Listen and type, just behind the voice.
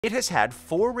It has had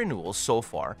 4 renewals so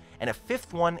far, and a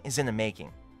 5th one is in the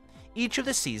making. Each of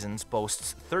the seasons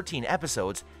boasts 13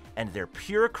 episodes, and they're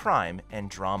pure crime and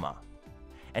drama.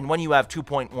 And when you have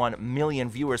 2.1 million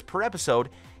viewers per episode,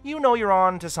 you know you're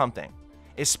on to something.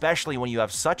 Especially when you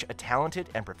have such a talented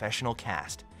and professional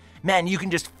cast. Man, you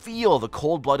can just feel the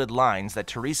cold-blooded lines that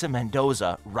Teresa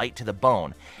Mendoza write to the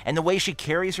bone, and the way she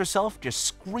carries herself just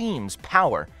screams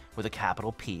power with a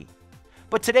capital P.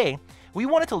 But today, we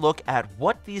wanted to look at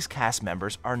what these cast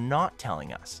members are not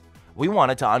telling us. We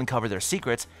wanted to uncover their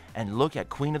secrets and look at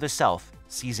Queen of the South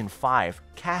Season 5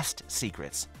 cast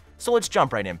secrets. So let's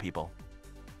jump right in, people.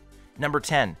 Number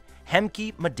 10.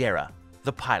 Hemky Madera,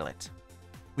 the pilot.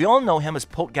 We all know him as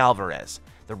Pote Galvarez,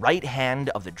 the right hand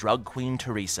of the drug queen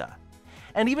Teresa.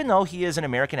 And even though he is an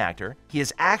American actor, he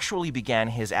has actually began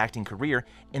his acting career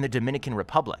in the Dominican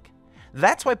Republic.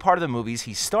 That's why part of the movies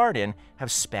he starred in have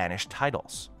Spanish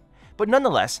titles. But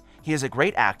nonetheless, he is a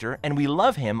great actor and we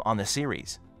love him on the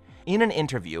series. In an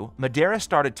interview, Madera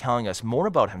started telling us more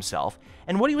about himself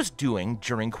and what he was doing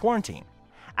during quarantine,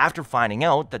 after finding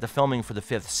out that the filming for the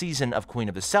 5th season of Queen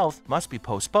of the South must be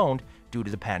postponed due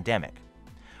to the pandemic.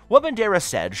 What Madera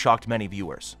said shocked many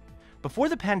viewers. Before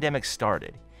the pandemic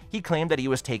started, he claimed that he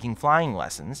was taking flying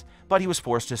lessons, but he was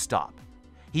forced to stop.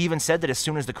 He even said that as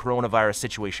soon as the coronavirus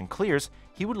situation clears,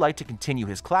 he would like to continue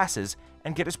his classes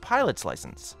and get his pilot's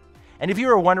license. And if you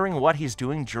are wondering what he's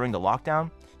doing during the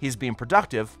lockdown, he's being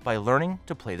productive by learning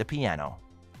to play the piano.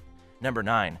 Number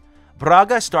 9.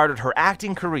 Braga started her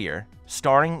acting career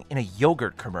starring in a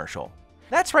yogurt commercial.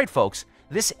 That's right, folks.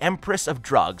 This empress of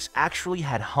drugs actually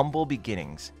had humble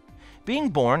beginnings. Being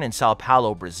born in Sao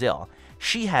Paulo, Brazil,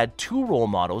 she had 2 role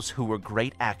models who were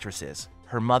great actresses,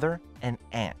 her mother and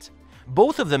aunt.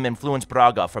 Both of them influenced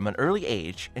Braga from an early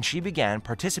age, and she began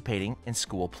participating in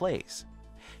school plays.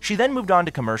 She then moved on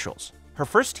to commercials. Her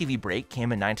first TV break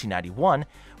came in 1991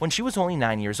 when she was only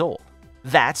 9 years old.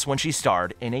 That's when she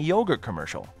starred in a yogurt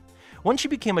commercial. When she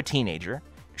became a teenager,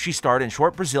 she starred in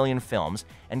short Brazilian films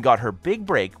and got her big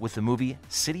break with the movie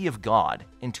City of God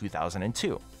in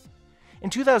 2002. In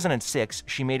 2006,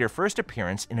 she made her first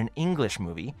appearance in an English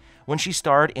movie when she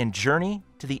starred in Journey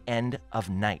to the End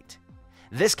of Night.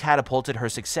 This catapulted her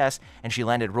success and she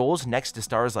landed roles next to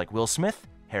stars like Will Smith,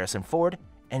 Harrison Ford,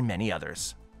 and many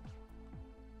others.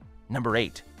 Number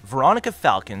 8. Veronica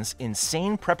Falcon's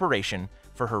insane preparation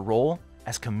for her role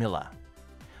as Camilla.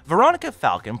 Veronica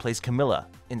Falcon plays Camilla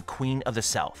in Queen of the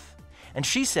South, and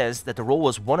she says that the role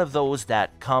was one of those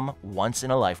that come once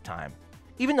in a lifetime.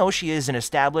 Even though she is an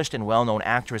established and well-known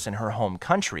actress in her home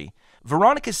country,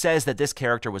 Veronica says that this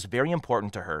character was very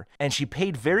important to her, and she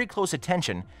paid very close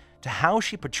attention to how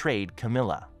she portrayed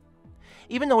Camilla.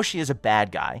 Even though she is a bad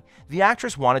guy, the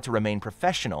actress wanted to remain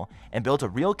professional and built a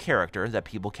real character that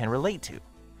people can relate to.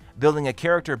 Building a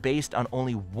character based on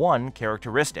only one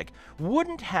characteristic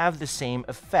wouldn't have the same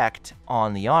effect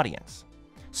on the audience.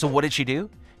 So what did she do?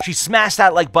 She smashed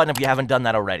that like button if you haven't done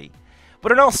that already.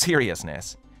 But in all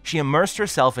seriousness, she immersed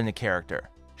herself in the character.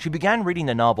 She began reading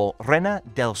the novel Reina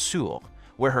del Sur,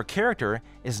 where her character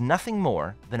is nothing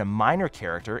more than a minor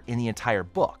character in the entire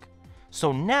book.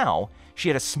 So now, she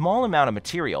had a small amount of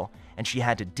material, and she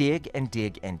had to dig and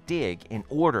dig and dig in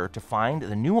order to find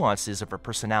the nuances of her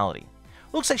personality.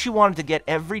 Looks like she wanted to get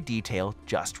every detail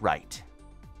just right.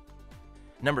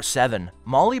 Number 7.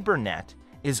 Molly Burnett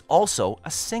is also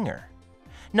a singer.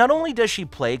 Not only does she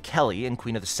play Kelly in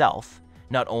Queen of the South,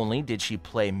 not only did she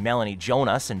play Melanie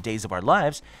Jonas in Days of Our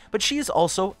Lives, but she is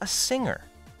also a singer.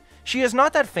 She is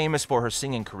not that famous for her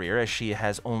singing career as she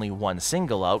has only one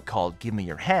single out called Give Me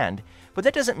Your Hand, but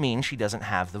that doesn't mean she doesn't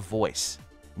have the voice.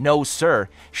 No, sir,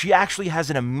 she actually has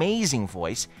an amazing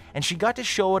voice, and she got to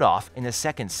show it off in the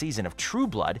 2nd season of True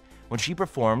Blood when she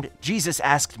performed Jesus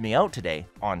Asked Me Out Today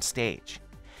on stage.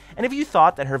 And if you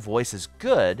thought that her voice is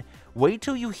good, wait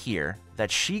till you hear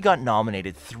that she got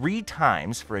nominated 3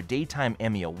 times for a Daytime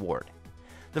Emmy Award.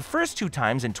 The first 2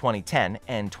 times in 2010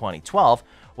 and 2012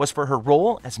 was for her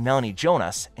role as Melanie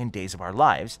Jonas in Days of Our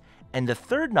Lives, and the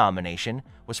 3rd nomination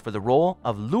was for the role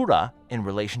of Lura in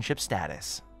Relationship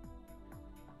Status.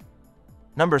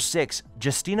 Number 6.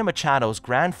 Justina Machado's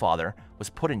grandfather was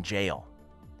put in jail.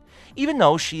 Even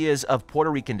though she is of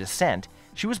Puerto Rican descent,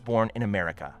 she was born in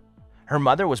America. Her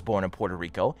mother was born in Puerto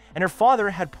Rico, and her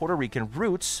father had Puerto Rican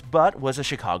roots but was a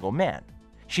Chicago man.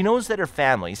 She knows that her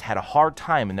families had a hard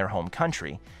time in their home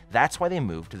country, that's why they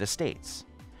moved to the States.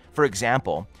 For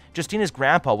example, Justina's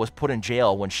grandpa was put in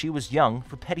jail when she was young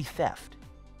for petty theft.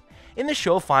 In the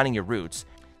show Finding Your Roots,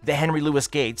 the Henry Louis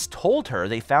Gates told her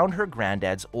they found her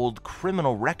granddad's old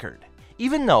criminal record.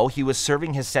 Even though he was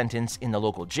serving his sentence in the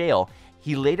local jail,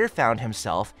 he later found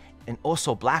himself an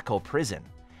Oso Blanco prison,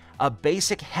 a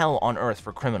basic hell on earth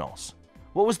for criminals.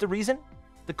 What was the reason?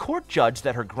 The court judged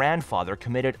that her grandfather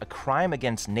committed a crime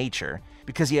against nature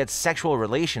because he had sexual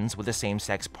relations with a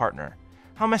same-sex partner.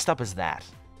 How messed up is that?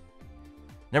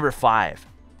 Number 5.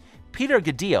 Peter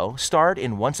Gadiot starred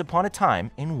in Once Upon a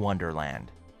Time in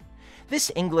Wonderland.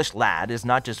 This English lad is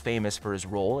not just famous for his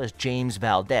role as James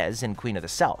Valdez in Queen of the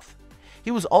South.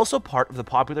 He was also part of the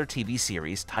popular TV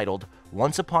series titled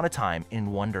Once Upon a Time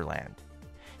in Wonderland.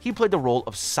 He played the role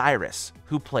of Cyrus,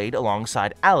 who played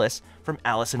alongside Alice from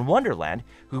Alice in Wonderland,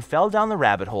 who fell down the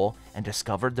rabbit hole and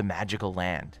discovered the magical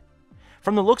land.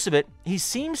 From the looks of it, he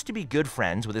seems to be good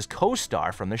friends with his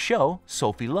co-star from the show,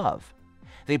 Sophie Love.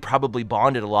 They probably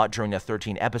bonded a lot during the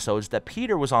 13 episodes that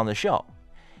Peter was on the show.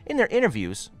 In their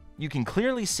interviews, you can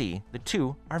clearly see the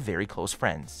two are very close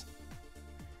friends.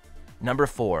 Number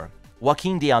 4.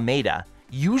 Joaquim de Almeida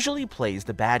usually plays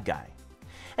the bad guy.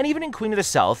 And even in Queen of the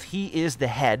South, he is the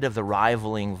head of the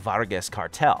rivaling Vargas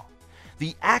cartel.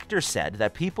 The actor said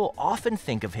that people often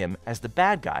think of him as the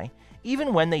bad guy.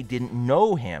 Even when they didn't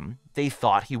know him, they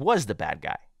thought he was the bad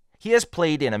guy. He has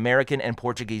played in American and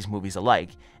Portuguese movies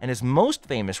alike, and his most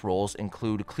famous roles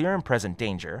include Clear and Present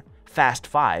Danger, Fast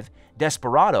 5,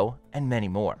 Desperado, and many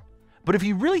more. But if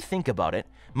you really think about it,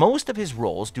 most of his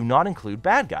roles do not include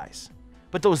bad guys.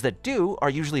 But those that do are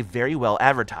usually very well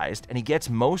advertised, and he gets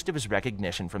most of his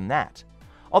recognition from that.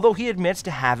 Although he admits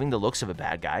to having the looks of a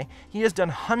bad guy, he has done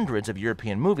hundreds of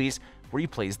European movies where he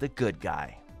plays the good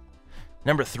guy.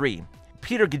 Number 3.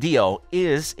 Peter Gadiot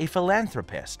is a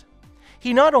philanthropist.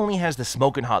 He not only has the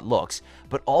smoking hot looks,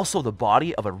 but also the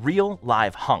body of a real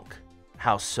live hunk.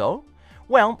 How so?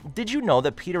 Well, did you know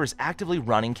that Peter is actively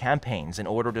running campaigns in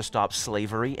order to stop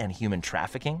slavery and human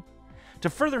trafficking? To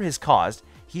further his cause,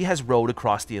 he has rowed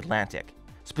across the Atlantic,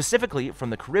 specifically from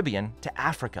the Caribbean to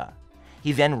Africa.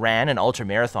 He then ran an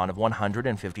ultramarathon of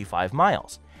 155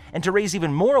 miles, and to raise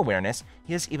even more awareness,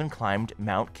 he has even climbed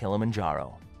Mount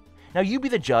Kilimanjaro. Now you be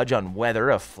the judge on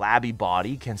whether a flabby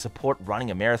body can support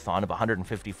running a marathon of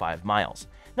 155 miles.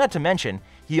 Not to mention,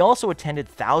 he also attended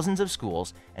thousands of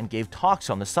schools and gave talks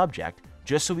on the subject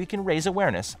just so he can raise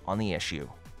awareness on the issue.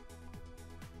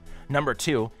 Number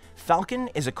 2. Falcon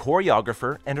is a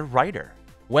choreographer and a writer.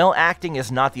 Well, acting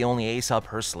is not the only ace up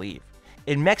her sleeve.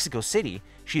 In Mexico City,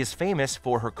 she is famous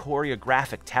for her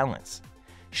choreographic talents.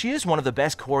 She is one of the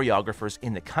best choreographers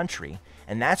in the country,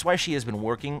 and that's why she has been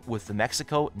working with the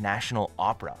Mexico National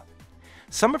Opera.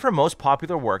 Some of her most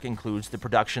popular work includes the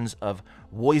productions of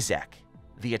Wojciech,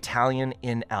 The Italian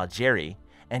in Algeria,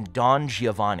 and Don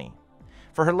Giovanni.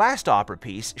 For her last opera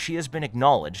piece, she has been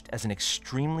acknowledged as an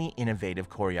extremely innovative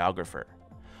choreographer.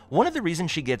 One of the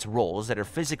reasons she gets roles that are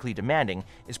physically demanding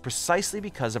is precisely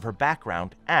because of her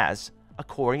background as a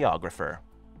choreographer.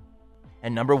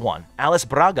 And number 1, Alice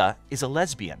Braga is a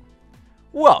lesbian.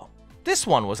 Whoa, this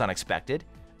one was unexpected,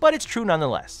 but it's true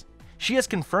nonetheless. She has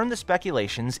confirmed the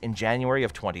speculations in January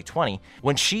of 2020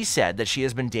 when she said that she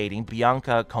has been dating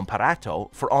Bianca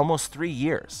Comparato for almost 3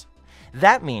 years.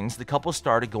 That means the couple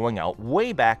started going out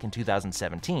way back in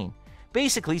 2017,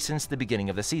 basically since the beginning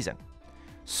of the season.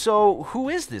 So who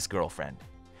is this girlfriend?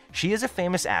 She is a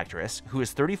famous actress who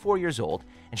is 34 years old,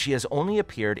 and she has only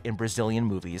appeared in Brazilian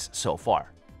movies so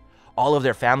far. All of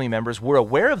their family members were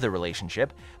aware of the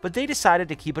relationship, but they decided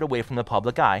to keep it away from the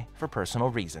public eye for personal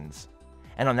reasons.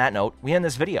 And on that note, we end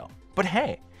this video. But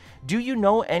hey, do you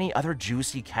know any other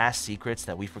juicy cast secrets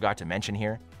that we forgot to mention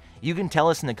here? You can tell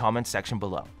us in the comments section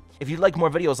below. If you'd like more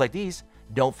videos like these,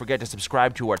 don't forget to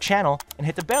subscribe to our channel and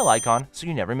hit the bell icon so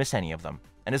you never miss any of them.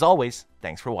 And as always,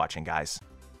 thanks for watching, guys.